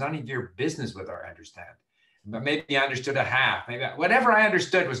always is, it's none of your business what I understand. But maybe I understood a half, maybe whatever I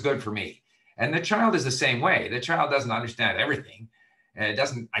understood was good for me. And the child is the same way. The child doesn't understand everything. It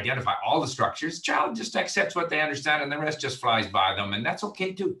doesn't identify all the structures. The child just accepts what they understand and the rest just flies by them. And that's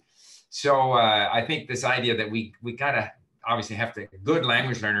okay too. So I think this idea that we gotta obviously have to, good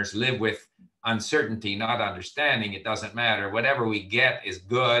language learners live with uncertainty, not understanding. It doesn't matter. Whatever we get is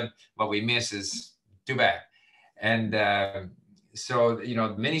good. What we miss is too bad. And so,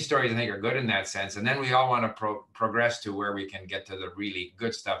 many stories I think are good in that sense. And then we all want to progress to where we can get to the really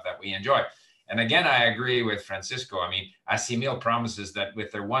good stuff that we enjoy. And again, I agree with Francisco. I mean, Asimil promises that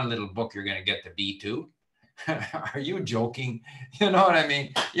with their one little book, you're going to get to B2. Are you joking? You know what I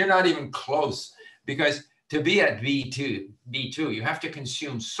mean? You're not even close, because to be at B2, you have to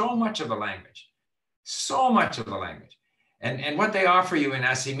consume so much of the language, And what they offer you in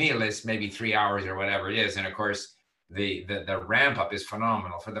Asimil is maybe 3 hours or whatever it is. And of course, the ramp up is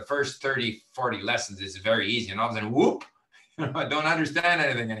phenomenal. For the first 30, 40 lessons, it's very easy. And all of a sudden, whoop, I don't understand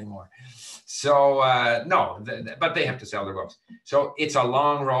anything anymore. So but they have to sell their books. So it's a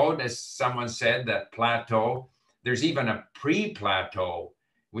long road, as someone said, that plateau. There's even a pre-plateau,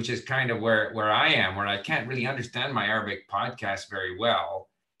 which is kind of where I am, where I can't really understand my Arabic podcast very well.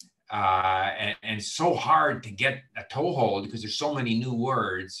 And it's so hard to get a toehold because there's so many new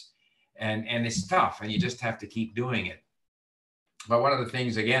words, and it's tough, and you just have to keep doing it. But one of the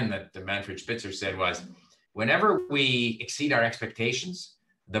things, again, that Manfred Spitzer said was, whenever we exceed our expectations,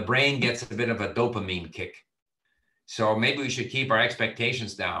 the brain gets a bit of a dopamine kick. So maybe we should keep our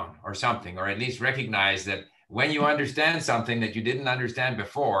expectations down or something, or at least recognize that when you understand something that you didn't understand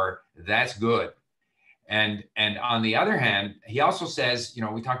before, that's good. And on the other hand, he also says,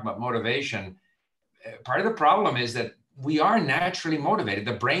 we talk about motivation. Part of the problem is that we are naturally motivated.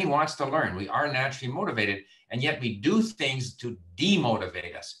 The brain wants to learn. We are naturally motivated, and yet we do things to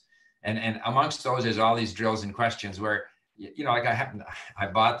demotivate us. And amongst those is all these drills and questions where, you know, like I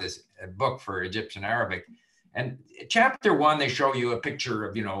bought this book for Egyptian Arabic, and chapter 1, they show you a picture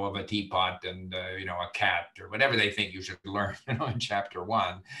of, you know, of a teapot and, you know, a cat or whatever they think you should learn, you know, in chapter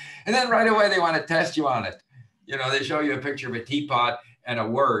 1. And then right away, they want to test you on it. You know, they show you a picture of a teapot and a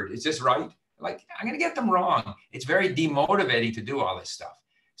word. Is this right? Like, I'm going to get them wrong. It's very demotivating to do all this stuff.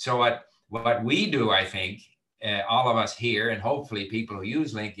 So what we do, I think, all of us here, and hopefully people who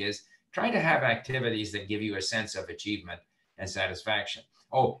use LingQ, is try to have activities that give you a sense of achievement and satisfaction.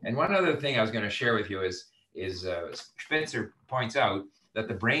 Oh, and one other thing I was going to share with you is Spitzer points out that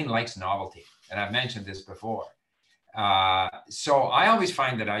the brain likes novelty. And I've mentioned this before. So I always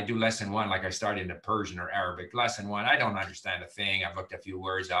find that I do lesson 1, like I started in Persian or Arabic. Lesson 1, I don't understand a thing. I've looked a few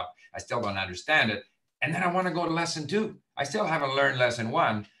words up. I still don't understand it. And then I want to go to lesson 2. I still haven't learned lesson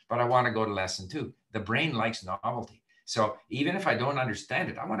 1, but I want to go to lesson 2. The brain likes novelty. So even if I don't understand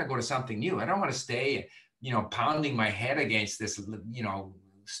it, I want to go to something new. I don't want to stay, you know, pounding my head against this, you know,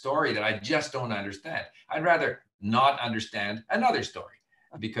 story that I just don't understand. I'd rather not understand another story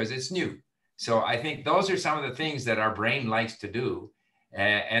because it's new. So I think those are some of the things that our brain likes to do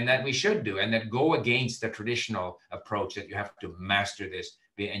and that we should do, and that go against the traditional approach that you have to master this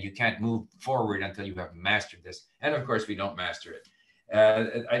and you can't move forward until you have mastered this. And of course, we don't master it.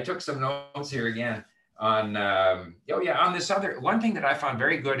 I took some notes here again on, on this other, one thing that I found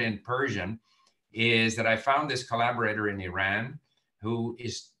very good in Persian is that I found this collaborator in Iran who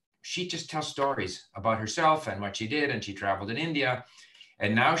she just tells stories about herself and what she did, and she traveled in India.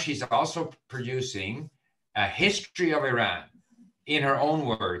 And now she's also producing a history of Iran in her own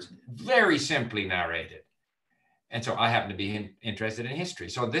words, very simply narrated. And so I happen to be interested in history.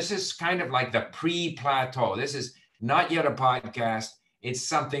 So this is kind of like the pre-plateau. This is not yet a podcast. It's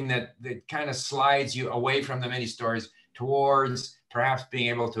something that kind of slides you away from the mini stories towards perhaps being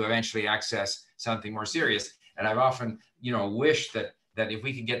able to eventually access something more serious. And I've often, you know, wished that if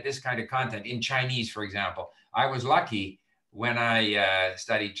we could get this kind of content in Chinese, for example. I was lucky when I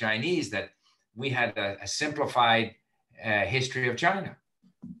studied Chinese that we had a simplified history of China.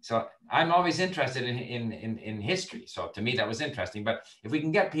 So I'm always interested in history. So to me, that was interesting. But if we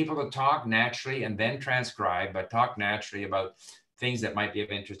can get people to talk naturally and then transcribe, but talk naturally about things that might be of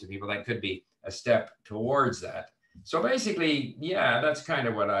interest to people, that could be a step towards that. So basically, yeah, that's kind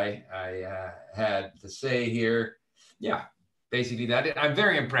of what I had to say here. Yeah, basically that. I'm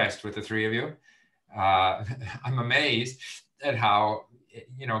very impressed with the three of you. I'm amazed at how,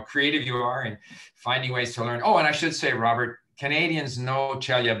 you know, creative you are in finding ways to learn. Oh, and I should say, Robert, Canadians know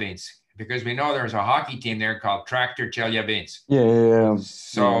Chelyabinsk because we know there's a hockey team there called Tractor Chelyabinsk. Yeah.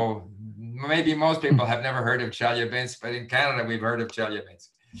 So maybe most people have never heard of Chelyabinsk, but in Canada, we've heard of Chelyabinsk.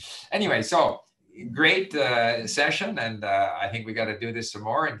 Anyway, so great session. And I think we got to do this some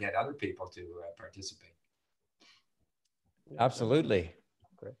more and get other people to participate. Absolutely.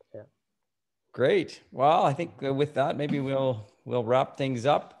 Great. Yeah. Great. Well, I think with that, maybe we'll wrap things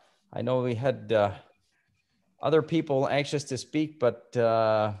up. I know we had other people anxious to speak, but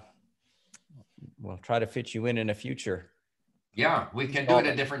we'll try to fit you in a future. Yeah, we can do it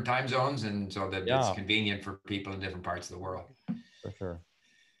in different time zones, and so that it's Yeah. convenient for people in different parts of the world. For sure.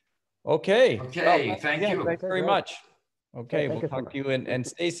 Okay. Okay, Well, thank again, you. Thanks very much. Okay, Thank we'll you so talk much. to you and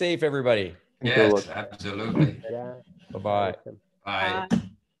stay safe, everybody. Thank you a Yes, lot. absolutely. Yeah. Bye-bye. Awesome. Bye.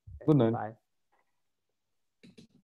 Good night. Bye.